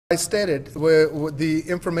I stated with the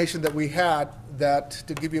information that we had, that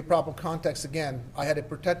to give you proper context again, I had a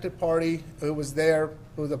protected party who was there,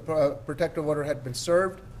 who the protective order had been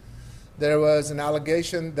served. There was an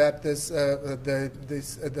allegation that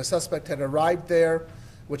the suspect had arrived there,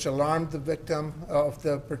 which alarmed the victim of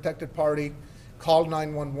the protected party, called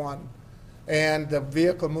 911. And the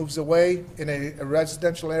vehicle moves away in a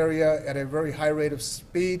residential area at a very high rate of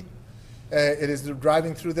speed. It is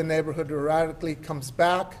driving through the neighborhood erratically, comes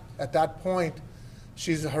back. At that point,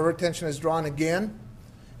 her attention is drawn again.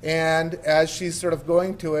 And as she's sort of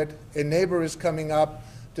going to it, a neighbor is coming up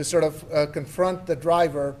to sort of confront the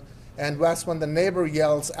driver. And that's when the neighbor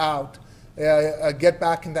yells out, "Get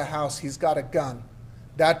back in the house, he's got a gun."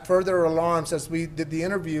 That further alarms. As we did the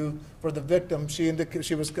interview for the victim, she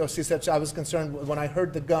said, "I was concerned when I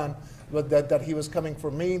heard the gun that he was coming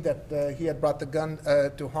for me, that he had brought the gun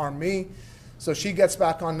to harm me." So she gets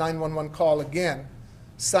back on 911 call again.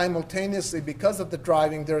 Simultaneously, because of the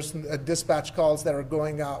driving, there's dispatch calls that are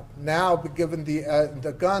going out. Now, given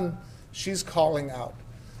the gun, she's calling out.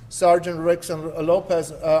 Sergeant Ricks and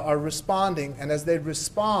Lopez are responding, and as they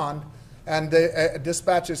respond, and the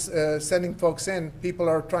dispatch is sending folks in, people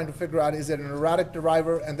are trying to figure out, is it an erratic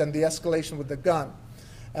driver, and then the escalation with the gun.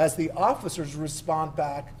 As the officers respond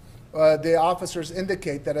back, the officers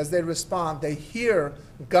indicate that as they respond, they hear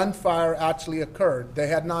gunfire actually occurred. They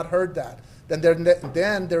had not heard that.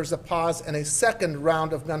 Then there's a pause and a second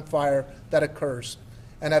round of gunfire that occurs.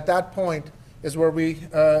 And at that point is where we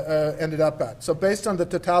ended up at. So based on the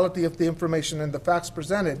totality of the information and the facts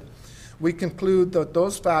presented, we conclude that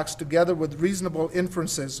those facts, together with reasonable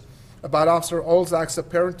inferences about Officer Olzak's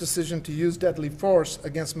apparent decision to use deadly force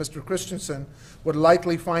against Mr. Christensen, would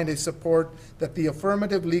likely find a support that the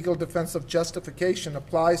affirmative legal defense of justification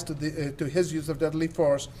applies to his use of deadly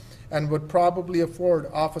force, and would probably afford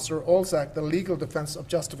Officer Olzak the legal defense of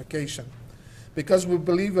justification. Because we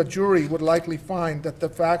believe a jury would likely find that the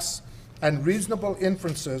facts and reasonable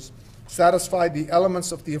inferences satisfy the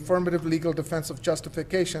elements of the affirmative legal defense of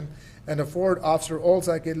justification and afford Officer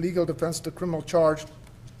Olzak a legal defense to criminal charge,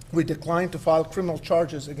 we decline to file criminal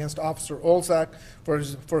charges against Officer Olzak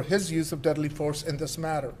for his use of deadly force in this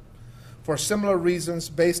matter. For similar reasons,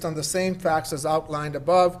 based on the same facts as outlined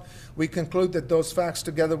above, we conclude that those facts,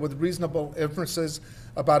 together with reasonable inferences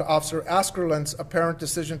about Officer Askerland's apparent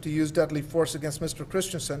decision to use deadly force against Mr.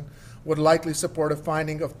 Christensen, would likely support a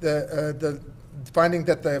finding of finding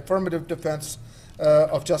that the affirmative defense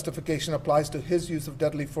of justification applies to his use of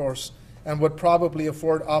deadly force, and would probably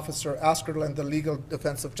afford Officer Askerland the legal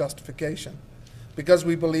defense of justification. Because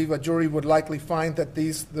we believe a jury would likely find that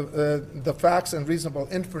the facts and reasonable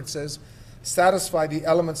inferences satisfy the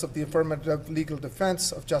elements of the affirmative legal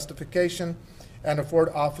defense of justification and afford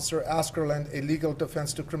Officer Askerland a legal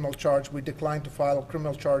defense to criminal charge, we decline to file a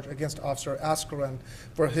criminal charge against Officer Askerland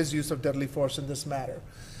for his use of deadly force in this matter.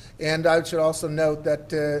 And I should also note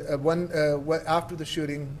that after the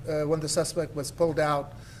shooting, when the suspect was pulled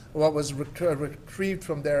out, what was retrieved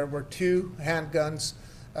from there were 2 handguns,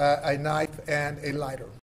 a knife, and a lighter.